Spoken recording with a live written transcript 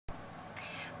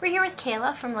We're here with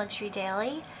Kayla from Luxury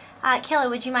Daily.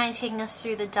 Kayla, would you mind taking us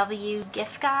through the W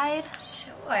gift guide?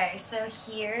 Sure. So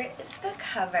here is the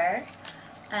cover.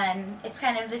 It's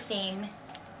kind of the same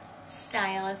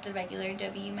style as the regular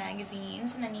W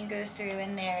magazines, and then you go through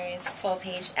and there's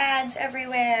full-page ads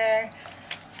everywhere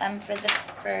for the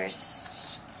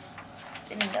first,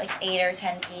 I think, like 8 or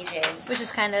 10 pages. Which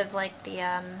is kind of like the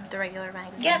regular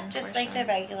magazine. Yep, just portion. like the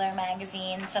regular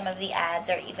magazine. Some of the ads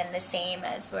are even the same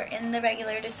as were in the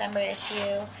regular December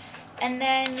issue. And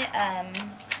then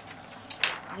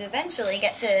you eventually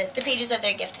get to the pages of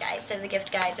their gift guides. So the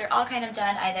gift guides are all kind of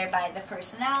done either by the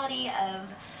personality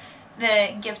of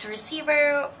the gift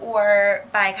receiver or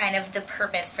by kind of the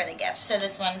purpose for the gift. So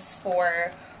this one's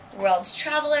for world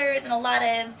travelers, and a lot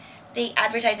of the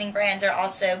advertising brands are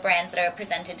also brands that are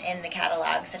presented in the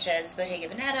catalog, such as Bottega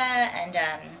Veneta and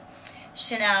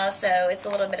Chanel, so it's a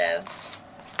little bit of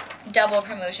double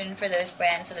promotion for those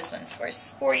brands. So this one's for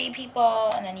sporty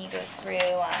people, and then you go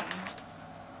through,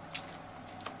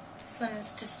 this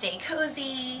one's to stay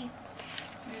cozy,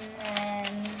 and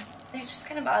then there's just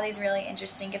kind of all these really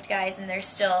interesting gift guides, and there's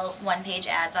still one-page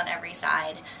ads on every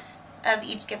side of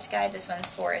each gift guide. This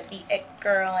one's for the It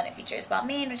Girl, and it features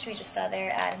Balmain, which we just saw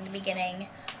their ad in the beginning.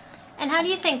 And how do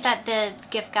you think that the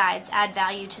gift guides add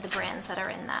value to the brands that are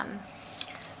in them?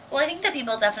 Well, I think that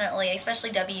people definitely,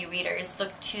 especially W readers,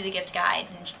 look to the gift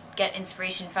guides and get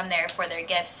inspiration from there for their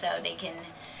gifts, so they can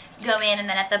go in, and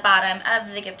then at the bottom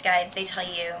of the gift guides they tell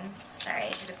you, sorry,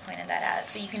 I should have pointed that out,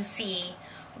 so you can see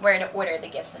where to order the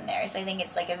gifts in there. So I think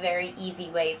it's like a very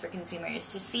easy way for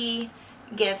consumers to see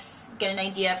gifts, get an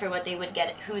idea for what they would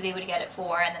get, who they would get it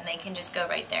for, and then they can just go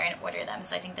right there and order them.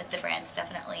 So I think that the brands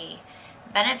definitely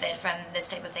benefit from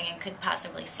this type of thing and could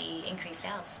possibly see increased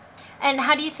sales. And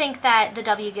how do you think that the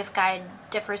W gift guide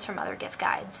differs from other gift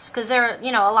guides? Because there are,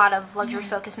 a lot of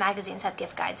luxury-focused magazines have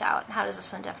gift guides out. How does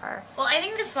this one differ? Well, I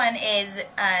think this one is,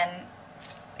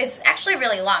 it's actually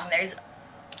really long. There's,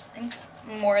 I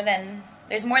think, more than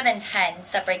 10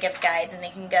 separate gift guides, and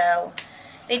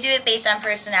they do it based on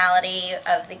personality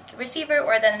of the receiver,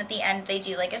 or then at the end they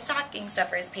do like a stocking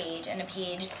stuffers page and a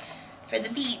page for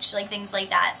the beach, like things like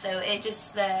that. So it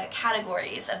just, the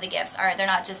categories of the gifts they're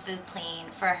not just the plain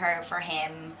for her, for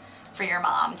him, for your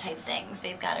mom type things.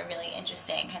 They've got a really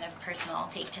interesting kind of personal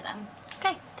take to them.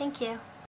 Okay, thank you.